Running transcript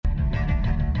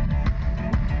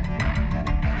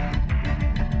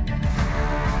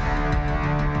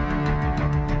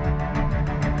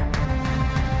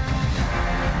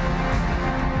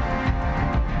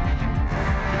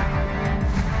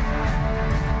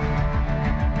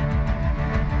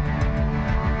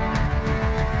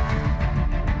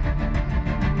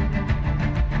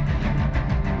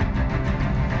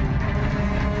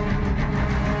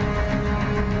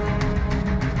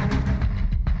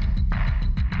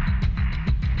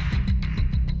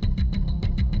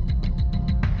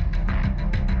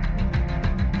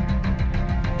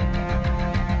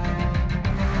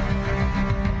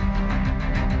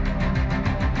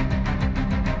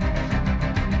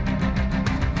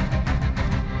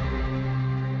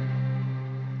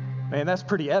Man, that's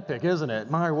pretty epic, isn't it?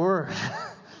 My word.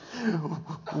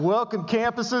 Welcome,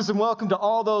 campuses, and welcome to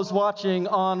all those watching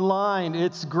online.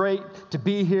 It's great to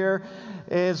be here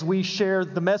as we share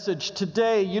the message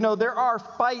today. You know, there are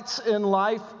fights in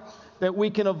life that we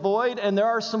can avoid, and there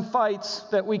are some fights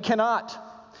that we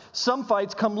cannot. Some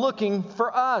fights come looking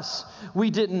for us. We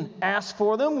didn't ask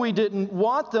for them, we didn't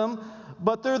want them,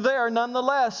 but they're there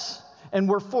nonetheless, and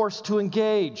we're forced to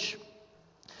engage.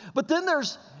 But then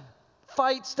there's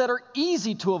fights that are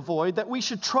easy to avoid that we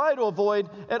should try to avoid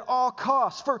at all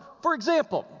costs. For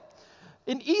example,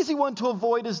 an easy one to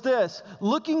avoid is this: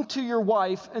 looking to your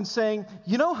wife and saying,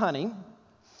 "You know, honey,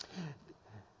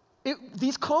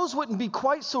 these clothes wouldn't be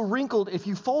quite so wrinkled if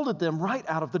you folded them right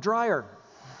out of the dryer."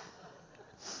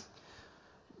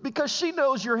 Because she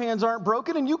knows your hands aren't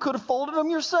broken and you could have folded them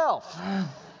yourself.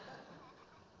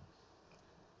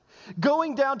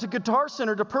 Going down to Guitar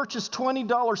Center to purchase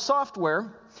 $20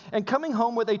 software and coming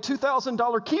home with a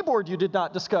 $2,000 keyboard you did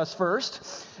not discuss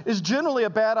first is generally a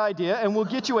bad idea and will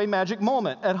get you a magic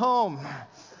moment at home.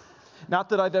 Not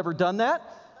that I've ever done that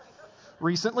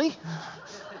recently.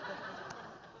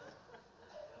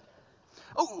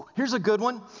 Oh, here's a good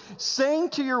one. Saying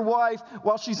to your wife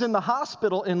while she's in the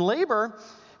hospital in labor,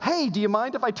 "Hey, do you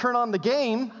mind if I turn on the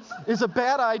game?" is a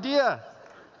bad idea.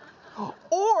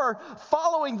 Or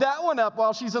following that one up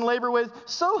while she's in labor with,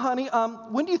 "So, honey,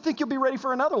 when do you think you'll be ready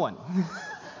for another one?"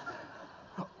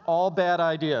 All bad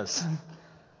ideas.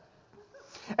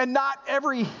 And not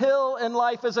every hill in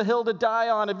life is a hill to die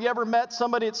on. Have you ever met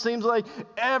somebody, it seems like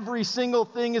every single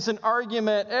thing is an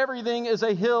argument, everything is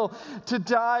a hill to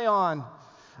die on?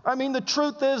 I mean, the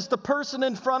truth is, the person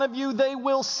in front of you, they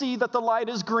will see that the light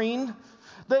is green.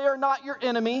 They are not your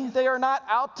enemy. They are not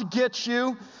out to get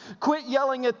you. Quit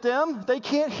yelling at them. They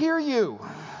can't hear you.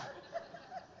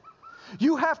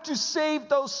 You have to save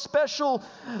those special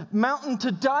mountain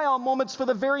to die on moments for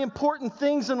the very important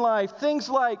things in life. Things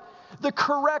like the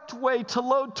correct way to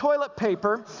load toilet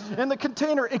paper in the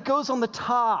container. It goes on the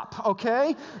top,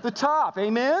 okay? The top,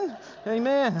 amen?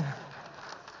 Amen.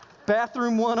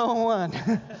 Bathroom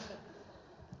 101.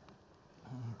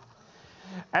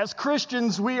 As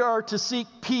Christians, we are to seek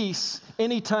peace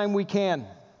anytime we can.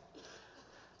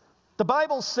 The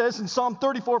Bible says in Psalm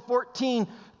 34:14,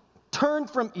 "Turn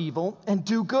from evil and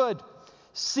do good.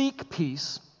 Seek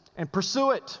peace and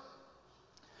pursue it."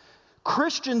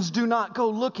 Christians do not go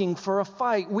looking for a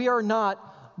fight. We are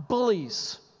not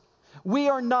bullies. We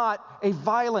are not a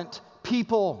violent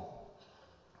people.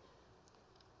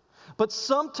 But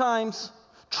sometimes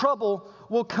trouble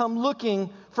will come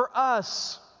looking for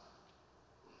us.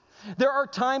 There are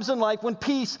times in life when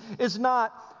peace is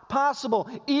not possible,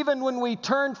 even when we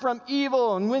turn from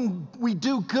evil and when we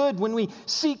do good, when we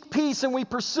seek peace and we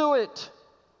pursue it.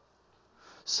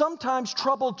 Sometimes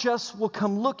trouble just will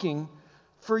come looking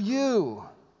for you.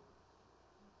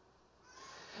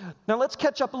 Now let's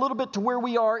catch up a little bit to where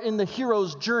we are in the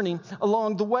hero's journey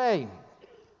along the way.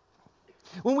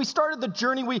 When we started the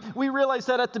journey, we realized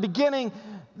that at the beginning,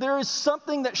 there is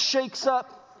something that shakes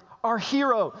up our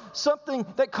hero, something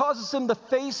that causes them to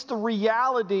face the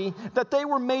reality that they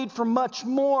were made for much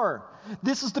more.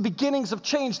 This is the beginnings of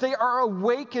change. They are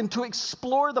awakened to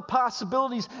explore the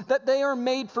possibilities that they are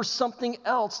made for something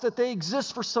else, that they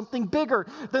exist for something bigger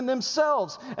than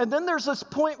themselves. And then there's this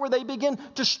point where they begin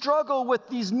to struggle with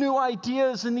these new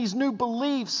ideas and these new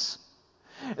beliefs.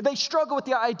 They struggle with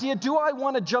the idea, do I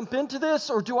want to jump into this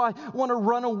or do I want to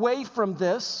run away from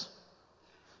this?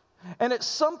 And at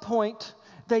some point,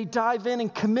 they dive in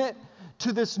and commit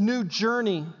to this new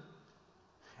journey.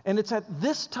 And it's at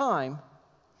this time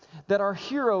that our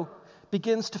hero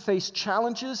begins to face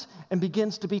challenges and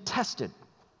begins to be tested.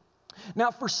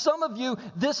 Now, for some of you,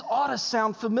 this ought to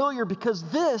sound familiar because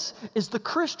this is the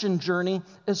Christian journey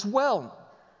as well.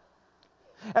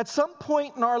 At some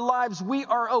point in our lives, we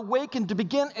are awakened to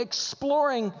begin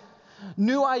exploring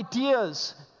new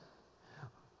ideas.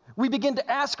 We begin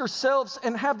to ask ourselves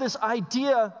and have this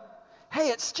idea, hey,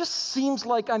 it just seems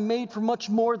like I'm made for much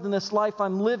more than this life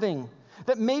I'm living.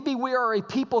 That maybe we are a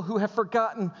people who have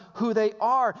forgotten who they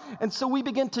are. And so we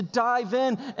begin to dive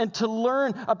in and to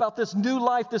learn about this new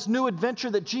life, this new adventure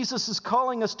that Jesus is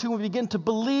calling us to. We begin to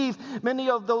believe many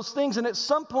of those things. And at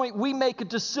some point, we make a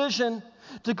decision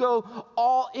to go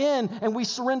all in, and we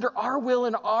surrender our will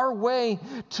and our way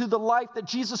to the life that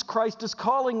Jesus Christ is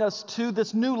calling us to,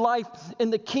 this new life in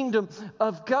the kingdom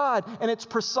of God. And it's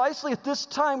precisely at this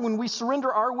time when we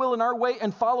surrender our will and our way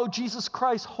and follow Jesus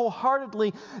Christ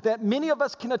wholeheartedly that many of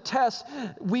us can attest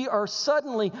we are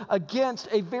suddenly against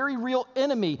a very real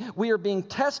enemy. We are being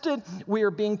tested, we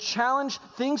are being challenged,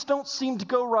 things don't seem to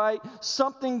go right,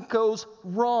 something goes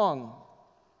wrong.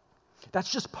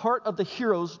 That's just part of the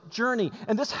hero's journey.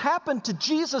 And this happened to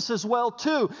Jesus as well,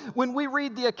 too. When we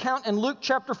read the account in Luke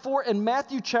chapter 4 and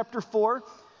Matthew chapter 4,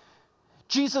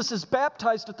 Jesus is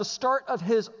baptized at the start of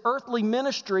his earthly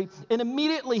ministry, and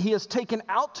immediately he is taken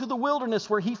out to the wilderness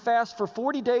where he fasts for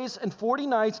 40 days and 40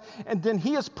 nights, and then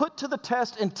he is put to the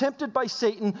test and tempted by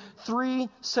Satan 3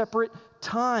 separate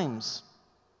times.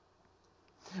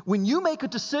 When you make a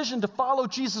decision to follow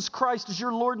Jesus Christ as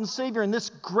your Lord and Savior in this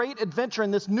great adventure,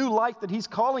 in this new life that he's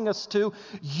calling us to,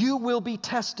 you will be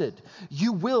tested.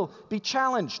 You will be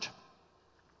challenged.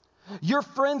 Your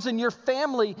friends and your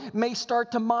family may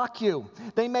start to mock you.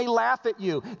 They may laugh at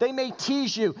you. They may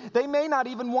tease you. They may not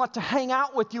even want to hang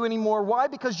out with you anymore. Why?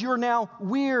 Because you're now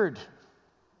weird.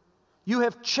 You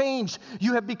have changed.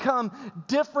 You have become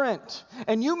different.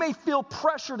 And you may feel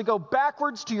pressure to go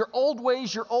backwards to your old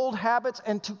ways, your old habits,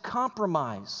 and to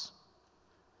compromise.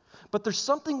 But there's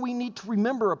something we need to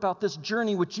remember about this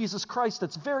journey with Jesus Christ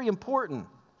that's very important,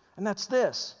 and that's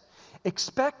this: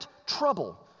 expect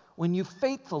trouble when you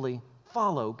faithfully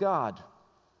follow God.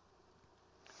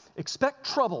 Expect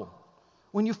trouble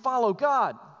when you follow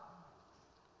God.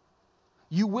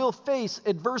 You will face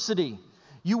adversity.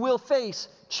 You will face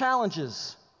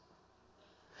challenges.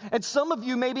 And some of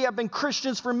you maybe have been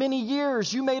Christians for many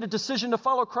years. You made a decision to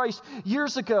follow Christ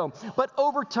years ago. But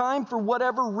over time, for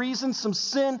whatever reason, some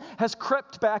sin has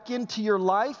crept back into your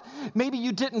life. Maybe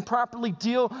you didn't properly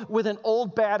deal with an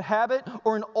old bad habit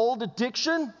or an old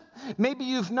addiction. Maybe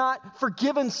you've not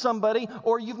forgiven somebody,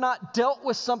 or you've not dealt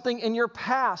with something in your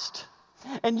past.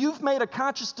 And you've made a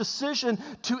conscious decision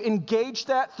to engage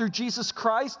that through Jesus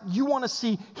Christ. You want to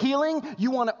see healing.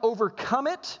 You want to overcome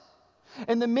it.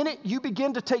 And the minute you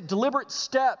begin to take deliberate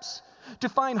steps to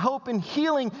find hope and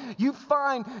healing, you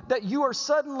find that you are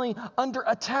suddenly under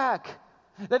attack,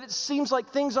 that it seems like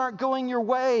things aren't going your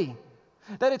way,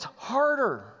 that it's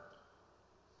harder.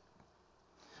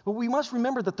 But we must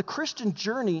remember that the Christian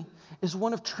journey is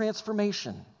one of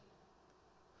transformation.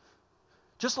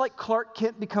 Just like Clark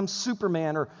Kent becomes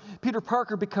Superman, or Peter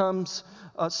Parker becomes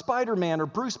Spider-Man, or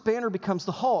Bruce Banner becomes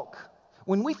the Hulk,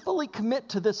 when we fully commit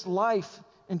to this life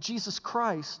in Jesus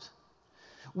Christ,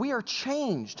 we are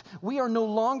changed. We are no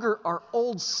longer our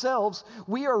old selves.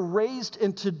 We are raised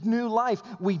into new life.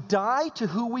 We die to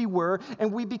who we were,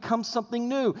 and we become something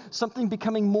new, something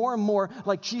becoming more and more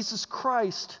like Jesus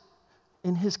Christ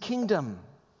in his kingdom.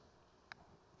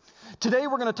 Today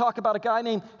we're going to talk about a guy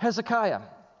named Hezekiah.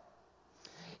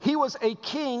 He was a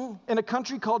king in a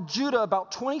country called Judah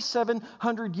about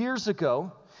 2,700 years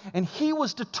ago, and he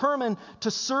was determined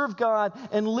to serve God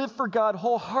and live for God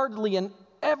wholeheartedly in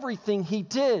everything he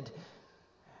did.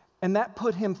 And that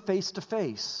put him face to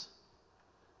face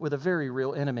with a very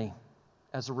real enemy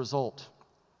as a result.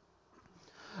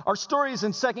 Our story is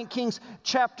in 2 Kings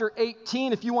chapter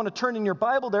 18, if you want to turn in your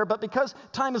Bible there, but because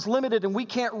time is limited and we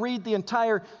can't read the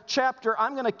entire chapter,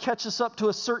 I'm going to catch us up to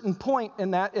a certain point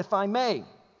in that, if I may.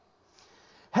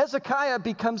 Hezekiah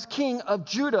becomes king of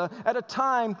Judah at a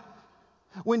time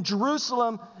when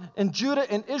Jerusalem and Judah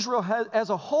and Israel as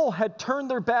a whole had turned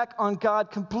their back on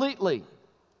God completely.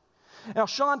 Now,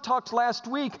 Sean talked last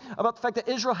week about the fact that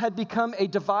Israel had become a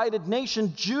divided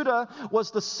nation. Judah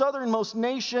was the southernmost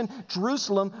nation.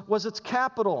 Jerusalem was its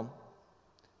capital.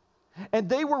 And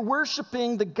they were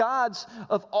worshiping the gods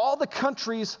of all the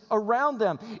countries around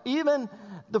them. Even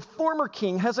the former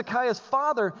king, Hezekiah's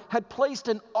father, had placed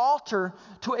an altar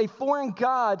to a foreign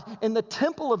god in the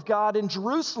temple of God in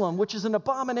Jerusalem, which is an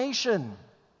abomination.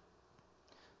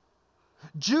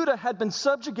 Judah had been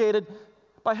subjugated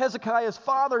by Hezekiah's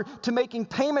father to making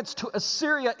payments to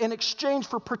Assyria in exchange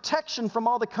for protection from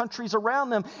all the countries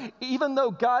around them, even though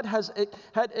God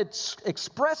had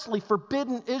expressly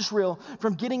forbidden Israel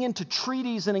from getting into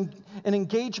treaties and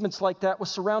engagements like that with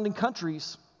surrounding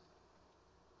countries.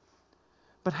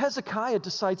 But Hezekiah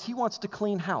decides he wants to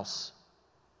clean house.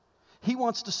 He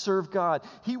wants to serve God.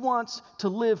 He wants to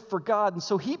live for God. And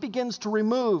so he begins to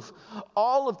remove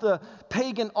all of the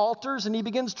pagan altars, and he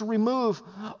begins to remove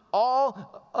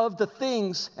all of the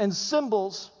things and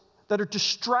symbols that are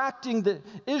distracting the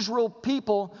Israel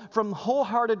people from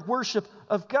wholehearted worship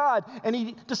of God. And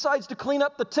he decides to clean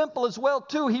up the temple as well,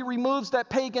 too. He removes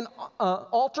that pagan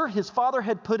altar his father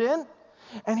had put in,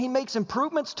 and he makes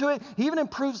improvements to it. He even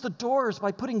improves the doors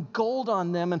by putting gold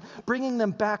on them and bringing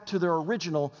them back to their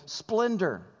original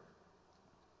splendor.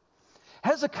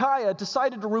 Hezekiah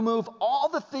decided to remove all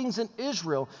the things in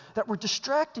Israel that were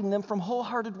distracting them from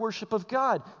wholehearted worship of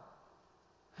God.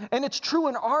 And it's true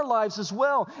in our lives as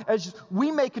well. As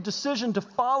we make a decision to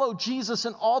follow Jesus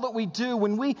in all that we do,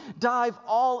 when we dive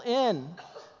all in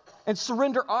and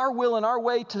surrender our will and our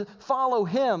way to follow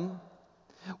him,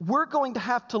 we're going to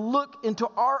have to look into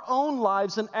our own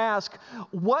lives and ask,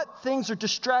 what things are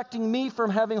distracting me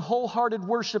from having wholehearted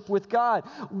worship with God?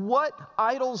 What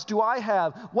idols do I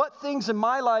have? What things in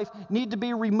my life need to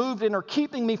be removed and are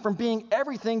keeping me from being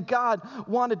everything God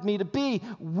wanted me to be?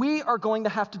 We are going to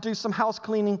have to do some house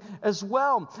cleaning as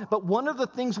well. But one of the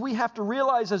things we have to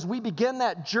realize as we begin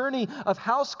that journey of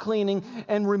house cleaning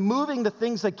and removing the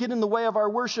things that get in the way of our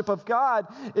worship of God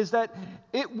is that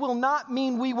it will not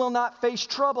mean we will not face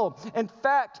trouble. In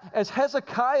fact, as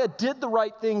Hezekiah did the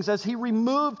right things, as he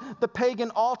removed the pagan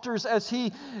altars, as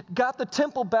he got the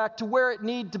temple back to where it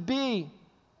needed to be,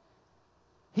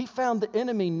 he found the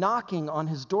enemy knocking on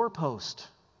his doorpost.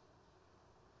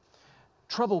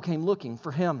 Trouble came looking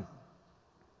for him.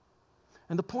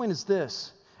 And the point is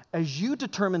this: as you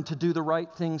determine to do the right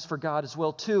things for God as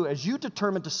well too, as you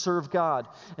determine to serve God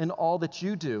in all that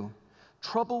you do,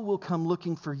 trouble will come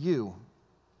looking for you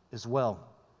as well.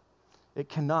 It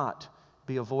cannot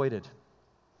be avoided.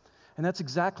 And that's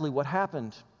exactly what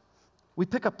happened. We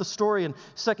pick up the story in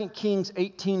 2 Kings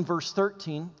 18, verse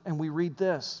 13, and we read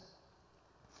this.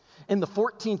 In the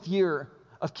 14th year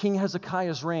of King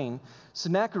Hezekiah's reign,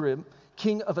 Sennacherib,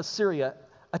 king of Assyria,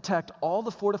 attacked all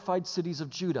the fortified cities of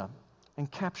Judah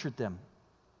and captured them.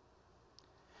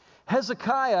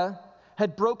 Hezekiah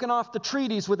had broken off the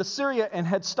treaties with Assyria and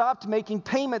had stopped making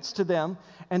payments to them,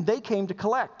 and they came to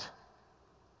collect.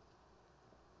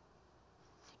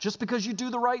 Just because you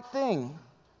do the right thing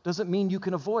doesn't mean you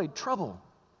can avoid trouble.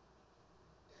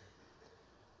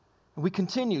 And we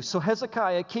continue. So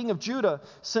Hezekiah, king of Judah,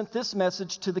 sent this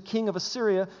message to the king of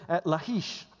Assyria at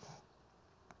Lachish.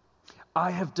 I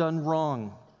have done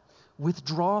wrong.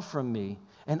 Withdraw from me,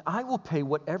 and I will pay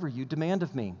whatever you demand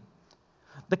of me.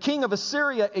 The king of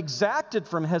Assyria exacted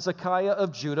from Hezekiah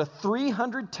of Judah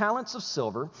 300 talents of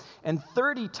silver and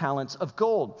 30 talents of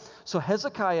gold. So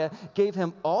Hezekiah gave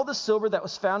him all the silver that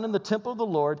was found in the temple of the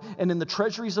Lord and in the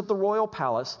treasuries of the royal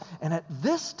palace. And at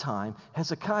this time,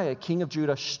 Hezekiah, king of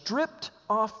Judah, stripped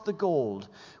off the gold,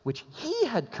 which he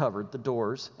had covered the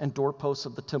doors and doorposts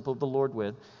of the temple of the Lord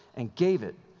with, and gave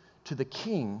it to the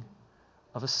king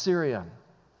of Assyria.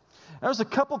 There's a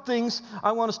couple things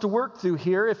I want us to work through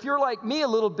here. If you're like me a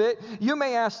little bit, you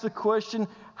may ask the question,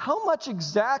 how much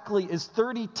exactly is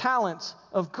 30 talents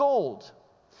of gold?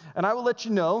 And I will let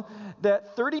you know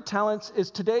that 30 talents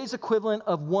is today's equivalent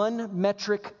of 1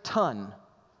 metric ton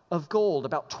of gold,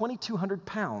 about 2,200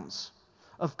 pounds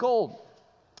of gold.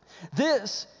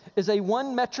 This is a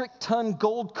 1 metric ton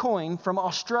gold coin from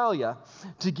Australia,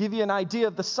 to give you an idea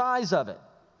of the size of it.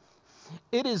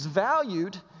 It is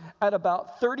valued at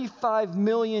about 35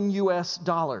 million US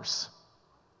dollars.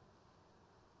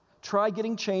 Try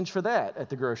getting change for that at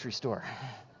the grocery store.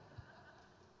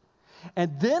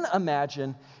 And then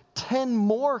imagine 10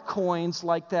 more coins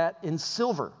like that in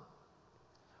silver.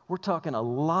 We're talking a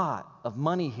lot of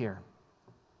money here.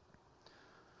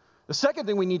 The second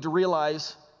thing we need to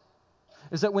realize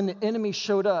is that when the enemy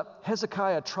showed up,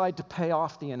 Hezekiah tried to pay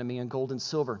off the enemy in gold and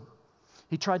silver.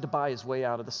 He tried to buy his way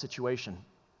out of the situation.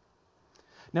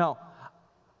 Now,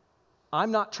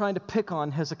 I'm not trying to pick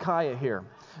on Hezekiah here.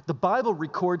 The Bible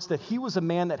records that he was a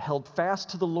man that held fast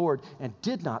to the Lord and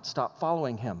did not stop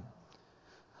following him.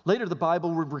 Later, the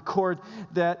Bible would record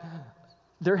that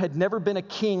there had never been a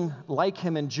king like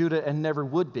him in Judah and never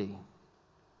would be.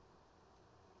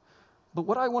 But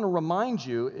what I want to remind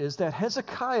you is that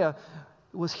Hezekiah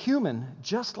was human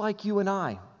just like you and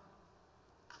I.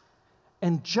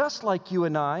 And just like you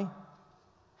and I,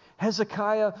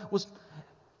 Hezekiah was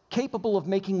capable of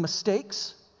making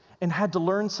mistakes and had to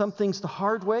learn some things the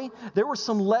hard way. There were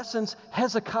some lessons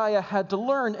Hezekiah had to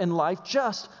learn in life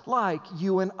just like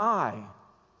you and I.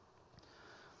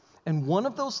 And one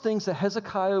of those things that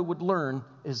Hezekiah would learn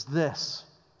is this: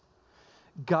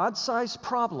 God-sized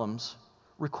problems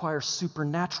require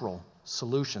supernatural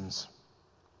solutions.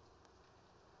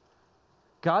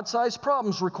 God-sized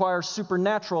problems require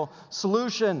supernatural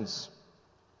solutions.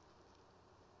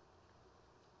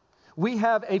 We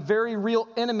have a very real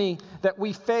enemy that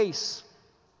we face.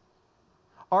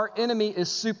 Our enemy is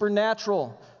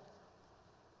supernatural.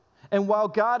 And while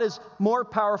God is more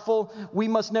powerful, we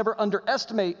must never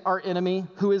underestimate our enemy,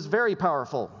 who is very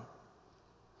powerful.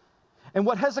 And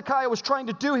what Hezekiah was trying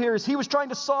to do here is he was trying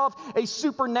to solve a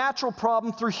supernatural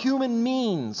problem through human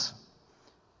means,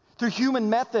 through human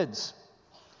methods.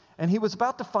 And he was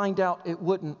about to find out it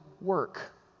wouldn't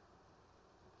work.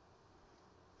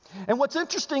 And what's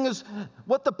interesting is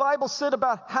what the Bible said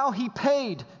about how he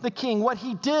paid the king, what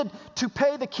he did to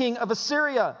pay the king of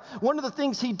Assyria. One of the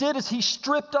things he did is he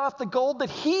stripped off the gold that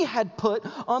he had put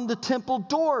on the temple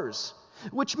doors,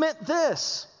 which meant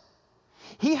this: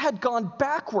 He had gone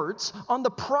backwards on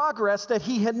the progress that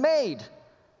he had made.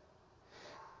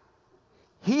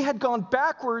 He had gone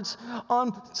backwards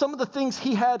on some of the things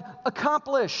he had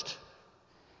accomplished.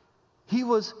 He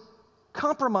was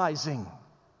compromising.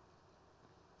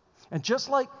 And just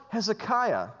like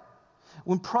Hezekiah,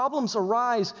 when problems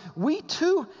arise, we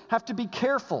too have to be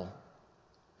careful.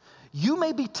 You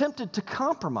may be tempted to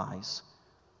compromise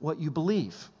what you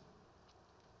believe.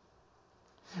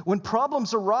 When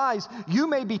problems arise, you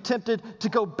may be tempted to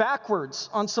go backwards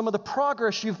on some of the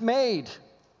progress you've made.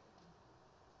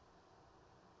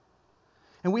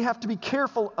 And we have to be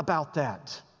careful about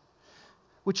that,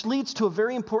 which leads to a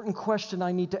very important question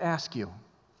I need to ask you.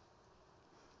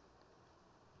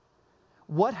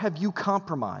 What have you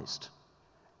compromised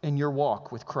in your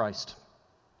walk with Christ?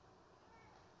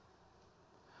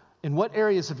 In what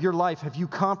areas of your life have you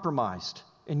compromised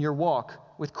in your walk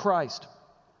with Christ?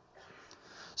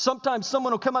 Sometimes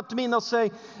someone will come up to me and they'll say,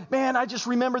 man, I just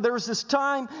remember there was this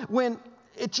time when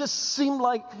it just seemed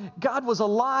like God was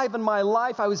alive in my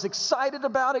life. I was excited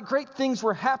about it. Great things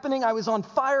were happening. I was on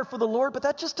fire for the Lord, but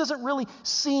that just doesn't really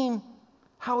seem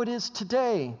how it is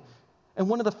today. And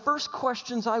one of the first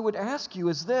questions I would ask you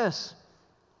is this: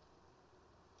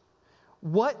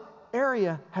 what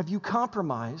area have you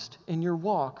compromised in your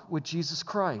walk with Jesus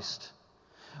Christ?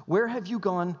 Where have you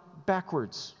gone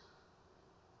backwards?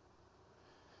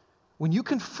 When you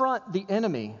confront the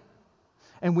enemy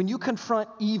and when you confront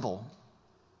evil,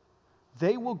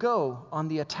 they will go on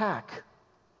the attack.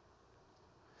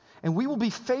 And we will be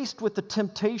faced with the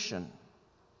temptation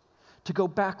to go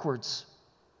backwards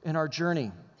in our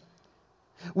journey.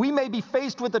 We may be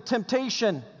faced with the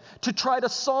temptation to try to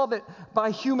solve it by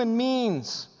human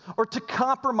means or to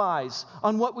compromise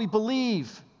on what we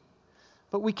believe.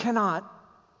 But we cannot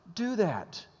do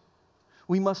that.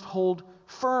 We must hold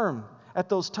firm at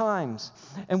those times.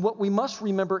 And what we must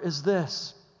remember is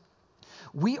this: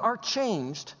 we are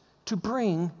changed to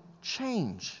bring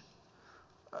change.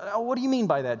 What do you mean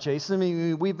by that, Jason? I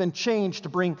mean, we've been changed to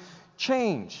bring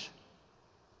change.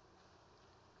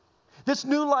 This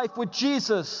new life with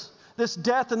Jesus, this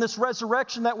death and this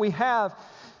resurrection that we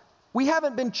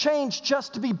haven't been changed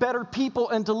just to be better people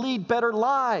and to lead better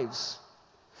lives.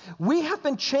 We have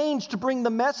been changed to bring the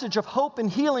message of hope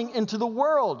and healing into the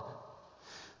world.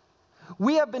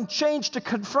 We have been changed to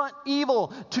confront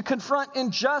evil, to confront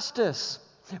injustice.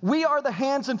 We are the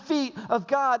hands and feet of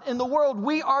God in the world.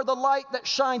 We are the light that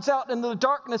shines out into the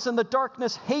darkness, and the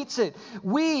darkness hates it.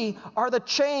 We are the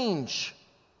change.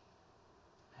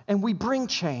 And we bring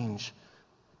change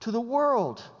to the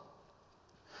world.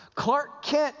 Clark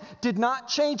Kent did not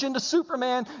change into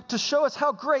Superman to show us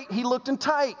how great he looked in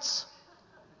tights.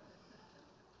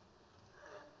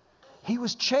 He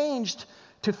was changed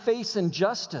to face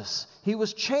injustice. He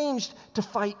was changed to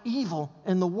fight evil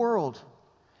in the world.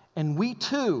 And we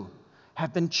too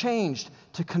have been changed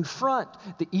to confront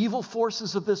the evil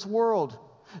forces of this world,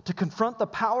 to confront the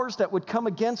powers that would come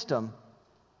against them,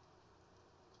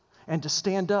 and to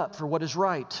stand up for what is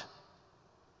right.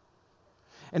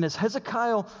 And as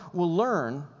Hezekiah will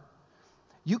learn,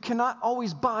 you cannot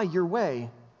always buy your way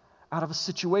out of a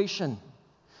situation.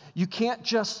 You can't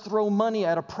just throw money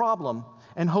at a problem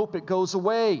and hope it goes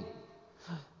away.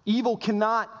 Evil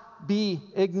cannot be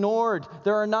ignored.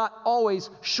 There are not always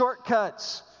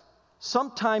shortcuts.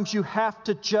 Sometimes you have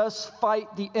to just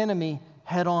fight the enemy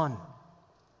head on.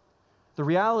 The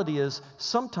reality is,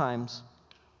 sometimes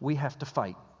we have to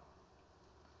fight.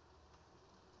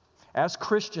 As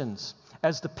Christians,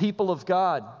 as the people of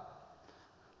God,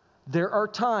 there are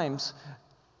times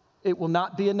it will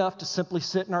not be enough to simply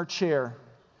sit in our chair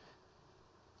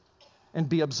and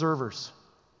be observers.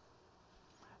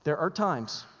 There are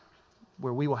times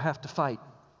where we will have to fight.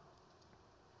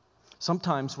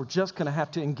 Sometimes we're just going to have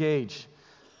to engage.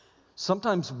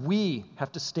 Sometimes we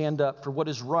have to stand up for what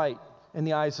is right in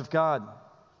the eyes of God.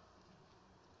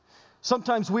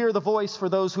 Sometimes we are the voice for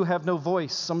those who have no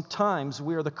voice. Sometimes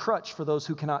we are the crutch for those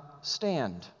who cannot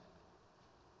stand.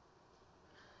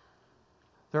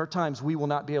 There are times we will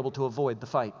not be able to avoid the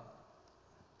fight.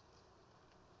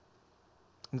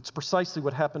 And it's precisely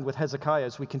what happened with Hezekiah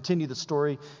as we continue the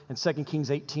story in 2 Kings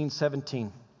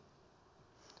 18:17.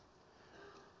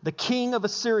 The king of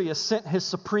Assyria sent his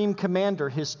supreme commander,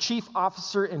 his chief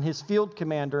officer, and his field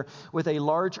commander with a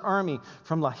large army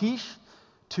from Lachish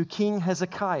to King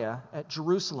Hezekiah at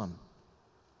Jerusalem.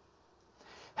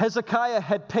 Hezekiah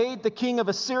had paid the king of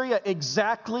Assyria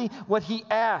exactly what he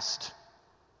asked.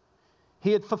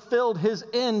 He had fulfilled his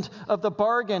end of the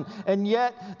bargain, and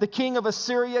yet the king of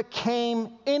Assyria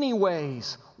came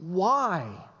anyways. Why?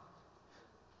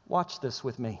 Watch this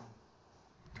with me.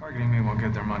 Targeting me won't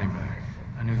get their money back.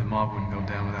 I knew the mob wouldn't go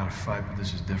down without a fight, but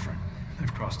this is different.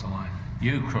 They've crossed the line.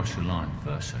 You crossed the line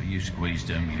first, so you squeezed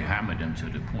them, you hammered them to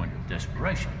the point of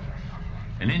desperation.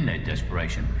 And in their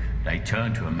desperation, they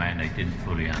turned to a man they didn't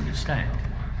fully understand.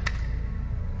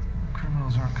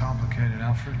 Criminals aren't complicated,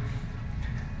 Alfred.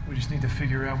 We just need to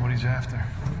figure out what he's after.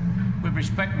 With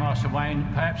respect, Master Wayne,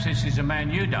 perhaps this is a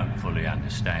man you don't fully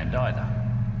understand either.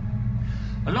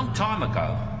 A long time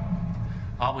ago,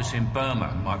 I was in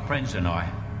Burma. My friends and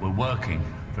I were working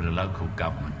for the local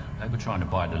government. They were trying to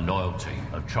buy the loyalty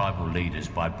of tribal leaders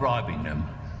by bribing them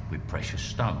with precious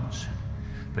stones.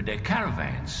 But their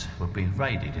caravans were being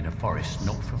raided in a forest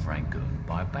north of Rangoon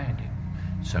by a bandit.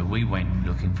 So we went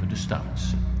looking for the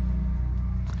stones.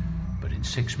 But in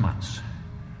 6 months,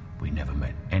 we never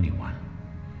met anyone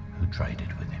who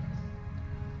traded with him.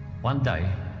 One day,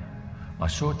 I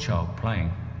saw a child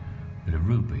playing with a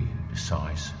ruby the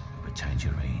size of a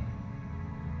tangerine.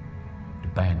 The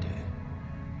bandit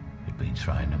had been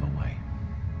throwing them away.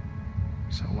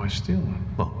 So why steal them?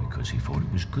 Well, because he thought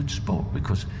it was good sport,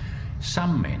 because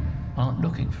some men aren't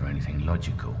looking for anything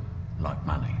logical, like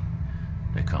money.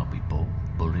 They can't be bought,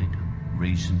 bullied,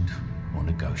 reasoned, or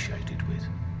negotiated with.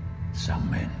 Some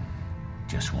men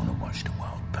just want to watch the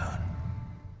world burn.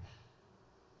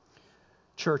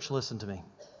 Church, listen to me.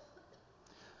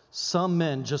 Some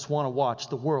men just want to watch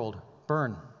the world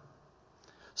burn.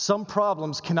 Some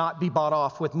problems cannot be bought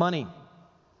off with money.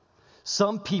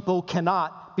 Some people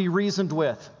cannot be reasoned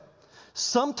with.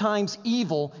 Sometimes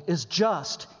evil is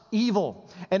just evil,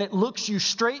 and it looks you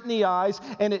straight in the eyes,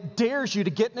 and it dares you to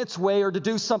get in its way or to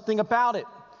do something about it.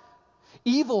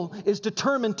 Evil is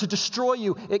determined to destroy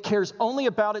you. It cares only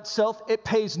about itself. It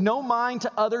pays no mind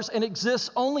to others and exists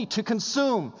only to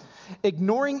consume.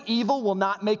 Ignoring evil will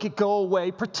not make it go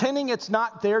away. Pretending it's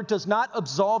not there does not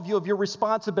absolve you of your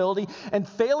responsibility, and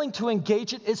failing to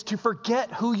engage it is to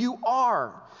forget who you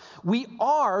are. We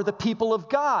are the people of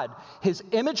God, His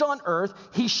image on earth.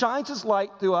 He shines His light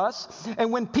through us,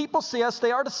 and when people see us,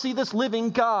 they are to see this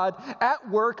living God at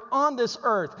work on this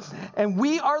earth. And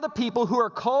we are the people who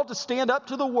are called to stand up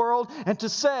to the world and to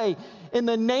say, in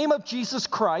the name of Jesus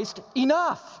Christ,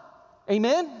 enough.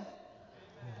 Amen?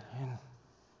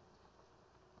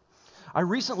 I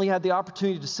recently had the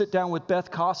opportunity to sit down with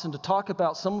Beth Cosson to talk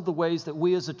about some of the ways that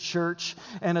we as a church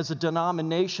and as a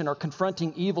denomination are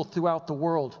confronting evil throughout the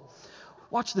world.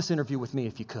 Watch this interview with me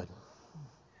if you could.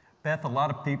 Beth, a lot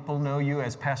of people know you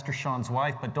as Pastor Sean's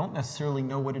wife, but don't necessarily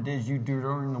know what it is you do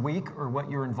during the week or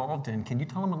what you're involved in. Can you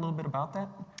tell them a little bit about that?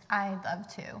 I'd love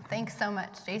to. Thanks so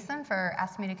much, Jason, for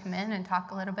asking me to come in and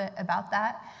talk a little bit about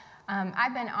that.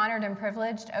 I've been honored and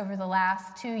privileged over the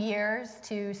last 2 years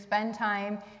to spend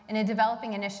time in a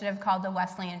developing initiative called the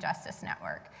Wesleyan Justice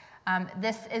Network.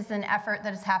 This is an effort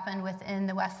that has happened within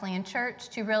the Wesleyan Church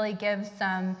to really give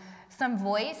some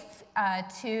voice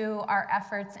to our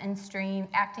efforts in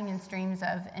acting in streams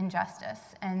of injustice.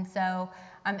 And so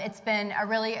it's been a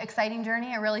really exciting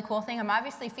journey, a really cool thing. I'm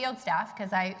obviously field staff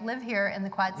because I live here in the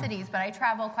Quad Cities, but I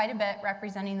travel quite a bit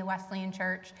representing the Wesleyan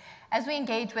Church as we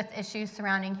engage with issues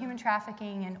surrounding human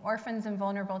trafficking and orphans and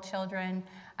vulnerable children,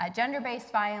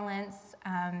 gender-based violence,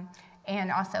 and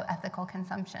also ethical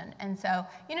consumption. And so,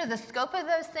 the scope of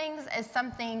those things is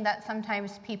something that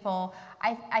sometimes people,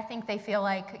 I think they feel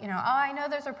like, I know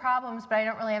those are problems, but I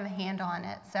don't really have a handle on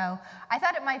it. So I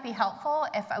thought it might be helpful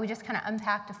if we just kind of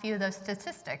unpacked a few of those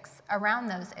statistics around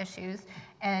those issues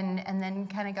and then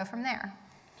kind of go from there.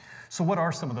 So what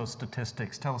are some of those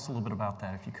statistics? Tell us a little bit about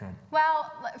that if you could. Well,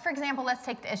 for example, let's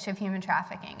take the issue of human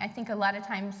trafficking. I think a lot of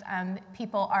times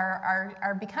people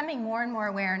are becoming more and more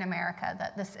aware in America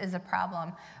that this is a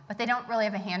problem, but they don't really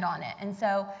have a handle on it. And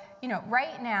so,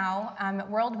 right now,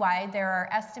 worldwide, there are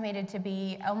estimated to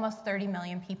be almost 30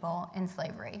 million people in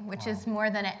slavery, which is more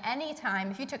than at any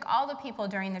time. If you took all the people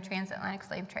during the transatlantic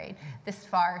slave trade, this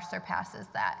far surpasses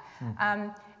that.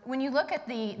 When you look at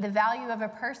the value of a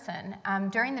person,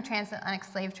 during the transatlantic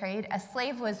slave trade, a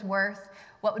slave was worth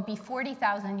what would be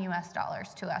 $40,000 US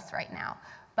to us right now.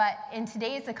 But in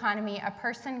today's economy, a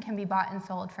person can be bought and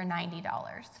sold for $90.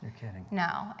 You're kidding.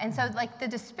 No. And so the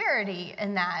disparity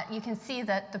in that, you can see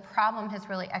that the problem has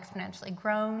really exponentially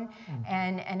grown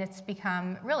and it's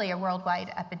become really a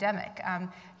worldwide epidemic.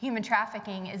 Human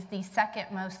trafficking is the second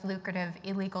most lucrative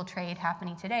illegal trade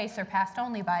happening today, surpassed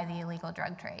only by the illegal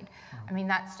drug trade. I mean,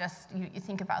 that's just, you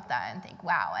think about that and think,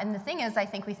 wow. And the thing is, I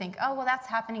think we think, oh, well, that's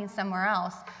happening somewhere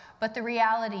else. But the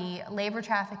reality, labor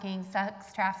trafficking,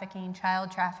 sex trafficking,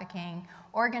 child trafficking,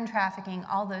 organ trafficking,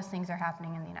 all those things are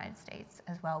happening in the United States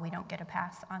as well. We don't get a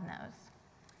pass on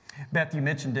those. Beth, you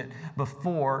mentioned it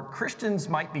before. Christians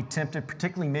might be tempted,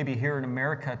 particularly maybe here in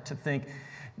America, to think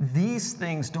these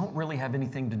things don't really have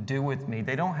anything to do with me.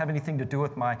 They don't have anything to do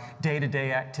with my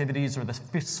day-to-day activities or the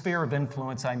sphere of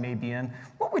influence I may be in.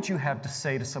 What would you have to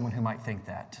say to someone who might think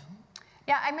that?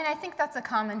 Yeah, I mean, I think that's a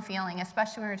common feeling,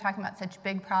 especially when we're talking about such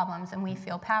big problems and we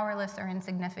feel powerless or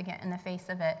insignificant in the face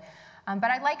of it. But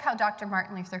I like how Dr.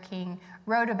 Martin Luther King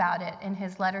wrote about it in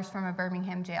his Letters from a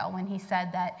Birmingham Jail when he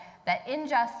said that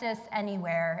injustice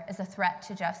anywhere is a threat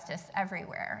to justice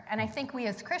everywhere. And I think we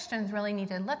as Christians really need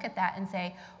to look at that and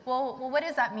say, well, what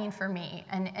does that mean for me?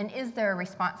 And is there a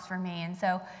response for me? And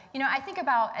so, I think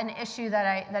about an issue that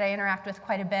I interact with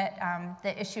quite a bit,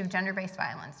 the issue of gender-based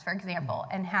violence, for example,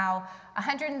 and how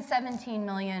 117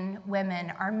 million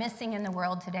women are missing in the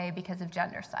world today because of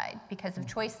gendercide, because of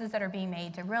choices that are being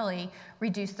made to really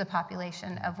reduce the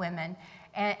population of women.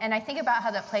 And I think about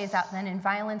how that plays out then in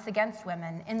violence against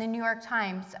women. In the New York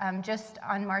Times, just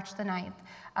on March the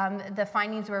 9th, the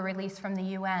findings were released from the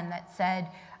UN that said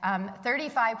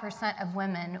 35% of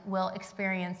women will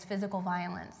experience physical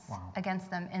violence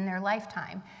against them in their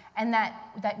lifetime. And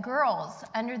that girls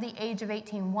under the age of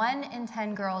 18, 1 in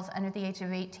 10 girls under the age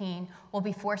of 18 will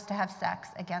be forced to have sex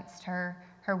against her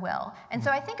will. And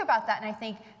so I think about that, and I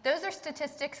think those are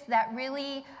statistics that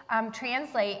really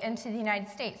translate into the United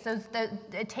States. So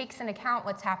it takes into account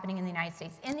what's happening in the United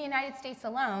States. In the United States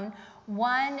alone,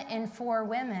 1 in 4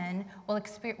 women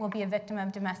will be a victim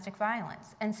of domestic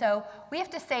violence. And so we have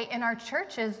to say in our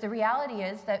churches, the reality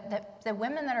is that the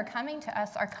women that are coming to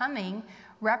us are coming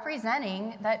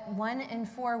representing that 1 in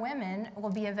 4 women will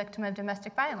be a victim of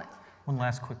domestic violence. One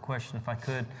last quick question, if I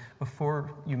could.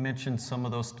 Before you mentioned some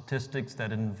of those statistics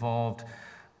that involved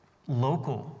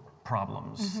local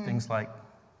problems, things like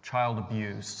child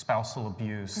abuse, spousal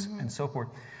abuse, and so forth,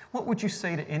 what would you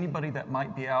say to anybody that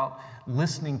might be out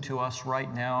listening to us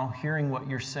right now, hearing what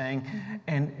you're saying,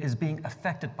 and is being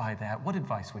affected by that? What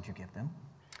advice would you give them?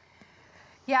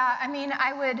 Yeah,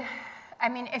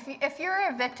 if you're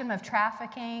a victim of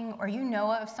trafficking or you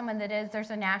know of someone that is, there's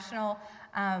a national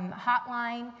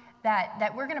hotline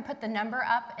that we're going to put the number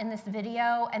up in this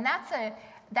video, and that's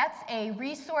a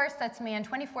resource that's manned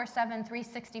 24/7,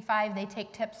 365. They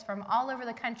take tips from all over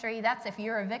the country. That's if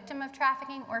you're a victim of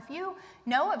trafficking or if you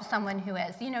know of someone who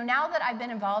is. Now that I've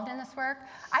been involved in this work,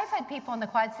 I've had people in the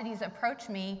Quad Cities approach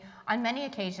me on many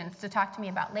occasions to talk to me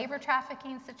about labor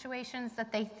trafficking situations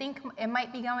that they think it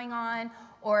might be going on,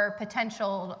 or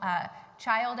potential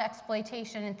child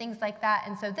exploitation and things like that.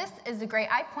 And so this is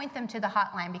I point them to the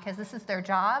hotline because this is their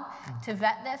job to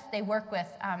vet this. They work with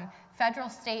federal,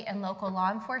 state, and local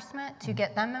law enforcement to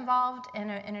get them involved in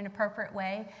an appropriate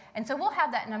way. And so we'll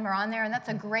have that number on there, and that's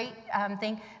a great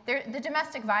thing. The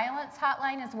domestic violence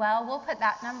hotline as well, we'll put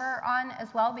that number on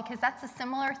as well because that's a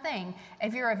similar thing.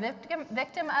 If you're a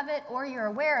victim of it or you're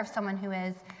aware of someone who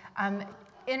is,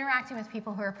 interacting with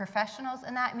people who are professionals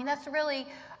in that. That's really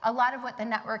a lot of what the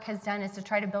network has done is to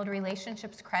try to build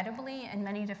relationships credibly in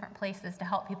many different places to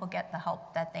help people get the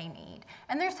help that they need.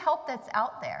 And there's help that's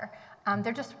out there.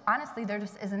 There just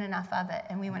isn't enough of it,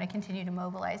 and we want to continue to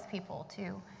mobilize people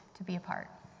to be a part.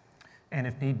 And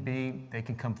if need be, they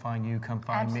can come find you, come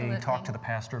find Absolutely. me, talk to the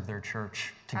pastor of their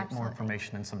church to get more Absolutely.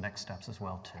 information and some next steps as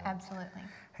well, too. Absolutely.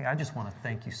 Hey, I just want to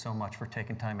thank you so much for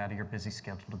taking time out of your busy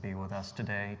schedule to be with us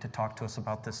today, to talk to us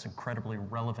about this incredibly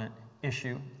relevant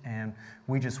issue. And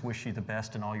we just wish you the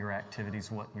best in all your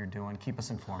activities, what you're doing. Keep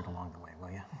us informed along the way,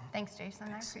 will you? Thanks, Jason.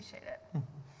 I appreciate it.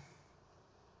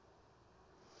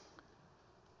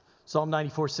 Psalm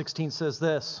 94:16 says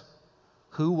this,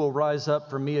 "Who will rise up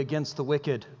for me against the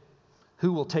wicked?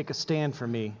 Who will take a stand for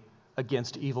me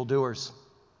against evildoers?"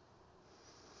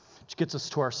 Which gets us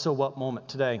to our so what moment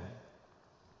today.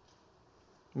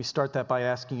 Let me start that by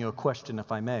asking you a question,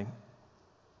 if I may.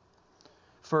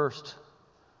 First,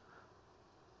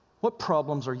 what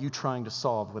problems are you trying to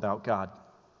solve without God?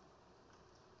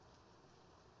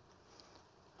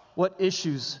 What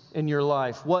issues in your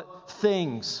life, what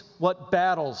things, what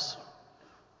battles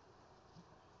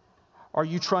are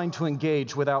you trying to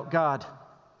engage without God?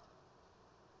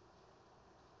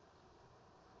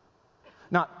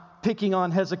 Not picking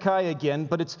on Hezekiah again,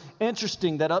 but it's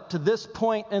interesting that up to this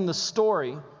point in the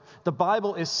story, the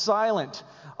Bible is silent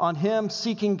on him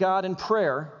seeking God in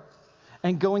prayer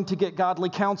and going to get godly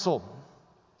counsel.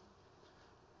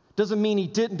 Doesn't mean he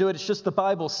didn't do it, it's just the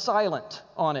Bible's silent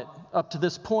on it up to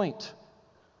this point.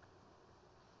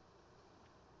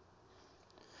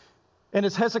 And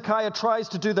as Hezekiah tries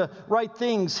to do the right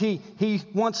things, he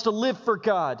wants to live for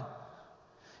God,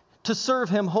 to serve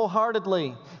him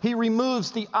wholeheartedly. He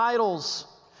removes the idols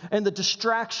and the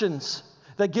distractions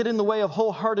that get in the way of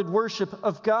wholehearted worship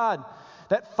of God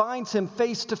that finds him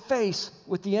face to face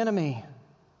with the enemy.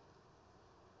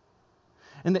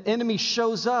 And the enemy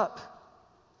shows up.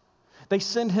 They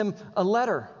send him a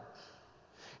letter.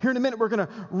 Here in a minute, we're going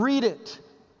to read it.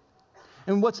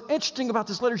 And what's interesting about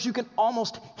this letter is you can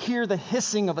almost hear the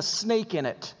hissing of a snake in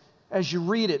it as you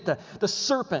read it, the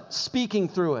serpent speaking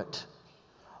through it,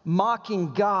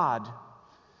 mocking God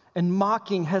and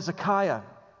mocking Hezekiah.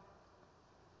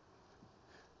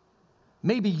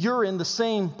 Maybe you're in the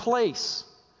same place.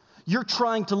 You're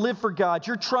trying to live for God.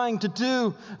 You're trying to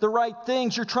do the right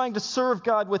things. You're trying to serve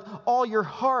God with all your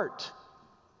heart.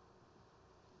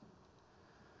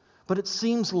 But it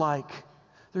seems like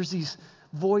there's these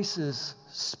voices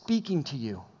speaking to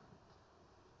you,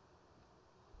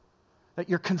 that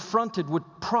you're confronted with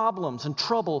problems and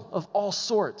trouble of all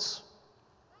sorts.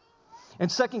 In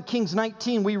 2 Kings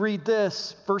 19, we read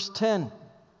this, verse 10.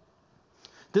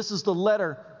 This is the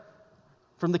letter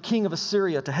from the king of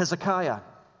Assyria to Hezekiah.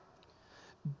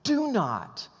 Do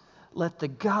not let the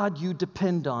God you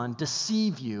depend on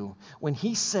deceive you when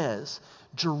he says,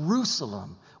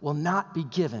 Jerusalem will not be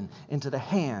given into the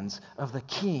hands of the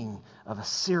king of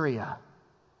Assyria.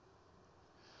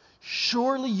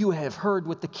 Surely you have heard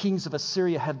what the kings of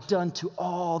Assyria have done to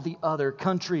all the other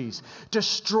countries,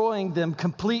 destroying them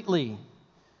completely.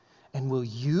 And will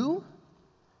you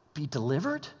be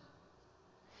delivered?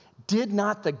 Did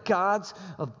not the gods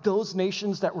of those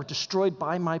nations that were destroyed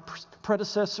by my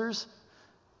predecessors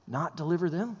not deliver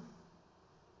them?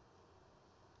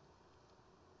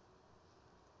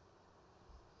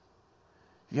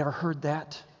 You ever heard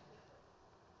that?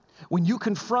 When you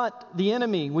confront the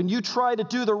enemy, when you try to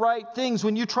do the right things,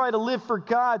 when you try to live for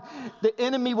God, the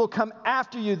enemy will come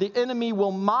after you. The enemy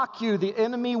will mock you. The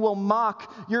enemy will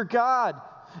mock your God.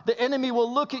 The enemy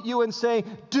will look at you and say,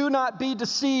 do not be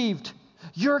deceived.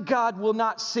 Your God will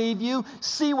not save you.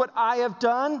 See what I have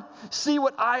done. See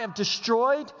what I have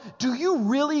destroyed. Do you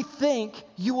really think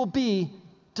you will be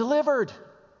delivered?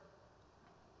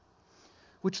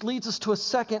 Which leads us to a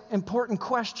second important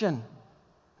question,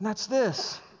 and that's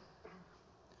this.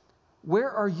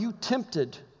 Where are you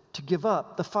tempted to give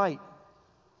up the fight?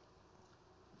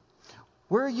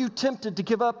 Where are you tempted to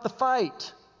give up the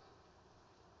fight?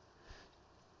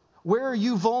 Where are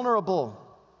you vulnerable?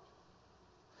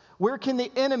 Where can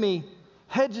the enemy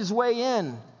hedge his way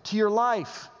in to your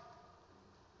life?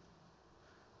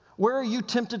 Where are you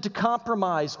tempted to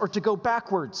compromise or to go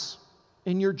backwards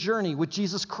in your journey with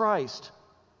Jesus Christ?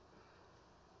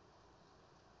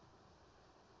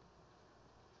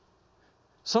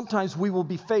 Sometimes we will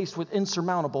be faced with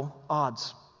insurmountable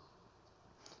odds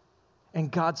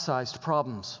and God-sized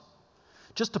problems.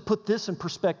 Just to put this in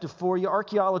perspective for you,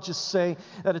 archaeologists say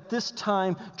that at this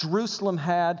time, Jerusalem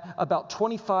had about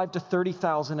 25 to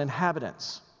 30,000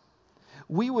 inhabitants.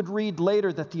 We would read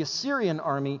later that the Assyrian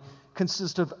army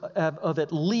consisted of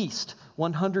at least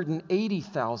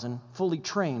 180,000 fully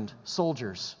trained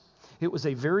soldiers. It was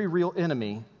a very real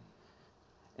enemy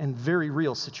and very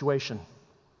real situation.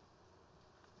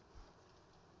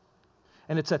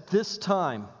 And it's at this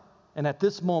time and at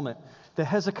this moment that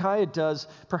Hezekiah does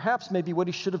perhaps maybe what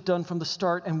he should have done from the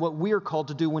start and what we are called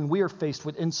to do when we are faced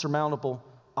with insurmountable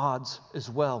odds as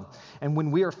well, and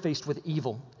when we are faced with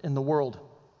evil in the world.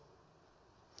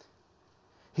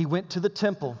 He went to the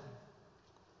temple.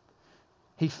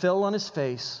 He fell on his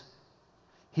face.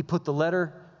 He put the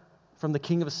letter from the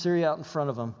king of Assyria out in front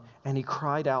of him, and he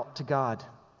cried out to God.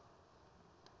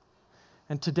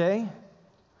 And today,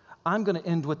 I'm going to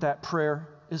end with that prayer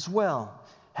as well,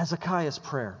 Hezekiah's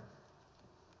prayer.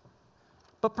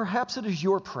 But perhaps it is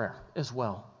your prayer as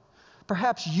well.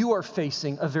 Perhaps you are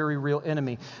facing a very real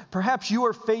enemy. Perhaps you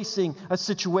are facing a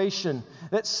situation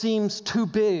that seems too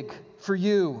big for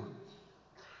you.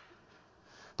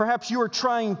 Perhaps you are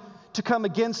trying to come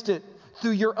against it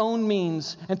through your own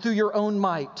means and through your own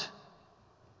might,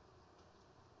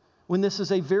 when this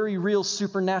is a very real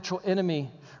supernatural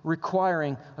enemy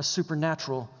requiring a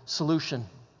supernatural solution.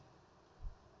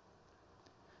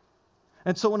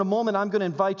 And so in a moment, I'm going to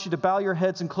invite you to bow your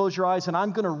heads and close your eyes, and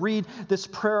I'm going to read this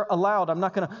prayer aloud. I'm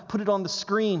not going to put it on the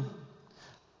screen,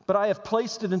 but I have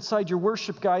placed it inside your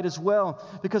worship guide as well,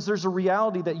 because there's a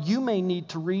reality that you may need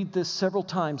to read this several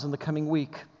times in the coming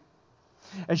week.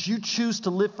 As you choose to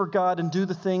live for God and do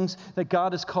the things that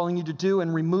God is calling you to do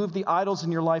and remove the idols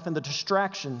in your life and the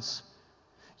distractions,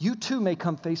 you too may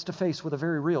come face to face with a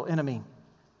very real enemy.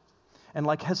 And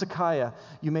like Hezekiah,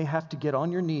 you may have to get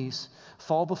on your knees,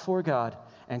 fall before God,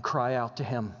 and cry out to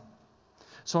Him.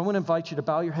 So I want to invite you to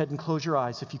bow your head and close your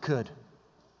eyes if you could.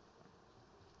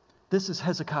 This is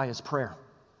Hezekiah's prayer.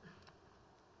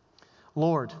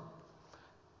 Lord,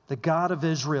 the God of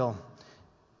Israel,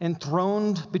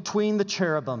 enthroned between the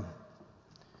cherubim,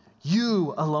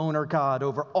 You alone are God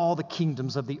over all the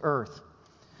kingdoms of the earth.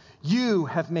 You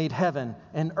have made heaven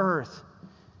and earth.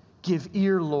 Give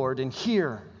ear, Lord, and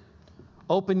hear.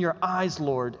 Open your eyes,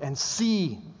 Lord, and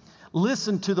see.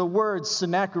 Listen to the words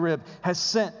Sennacherib has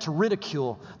sent to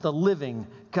ridicule the living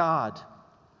God.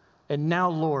 And now,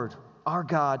 Lord, our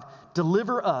God,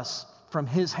 deliver us from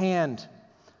his hand,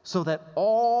 so that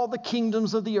all the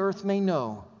kingdoms of the earth may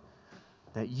know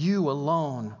that you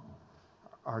alone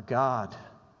are God.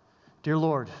 Dear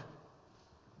Lord,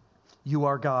 you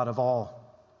are God of all.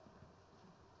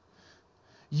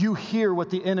 You hear what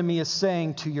the enemy is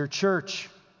saying to your church.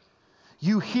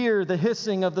 You hear the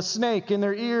hissing of the snake in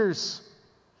their ears,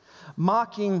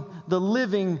 mocking the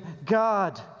living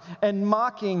God and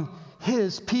mocking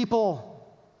his people.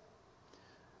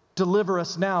 Deliver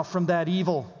us now from that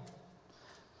evil.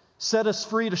 Set us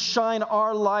free to shine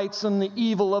our lights on the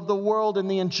evil of the world and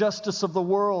the injustice of the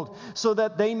world, so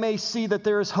that they may see that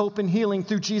there is hope and healing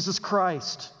through Jesus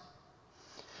Christ.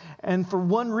 And for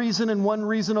one reason and one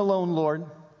reason alone, Lord,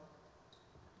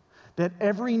 that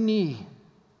every knee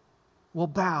will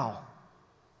bow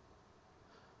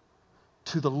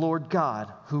to the Lord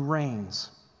God who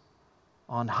reigns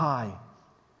on high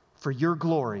for your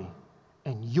glory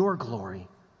and your glory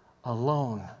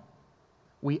alone.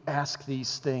 We ask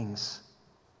these things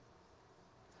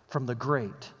from the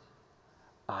great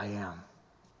I Am.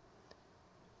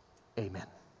 Amen.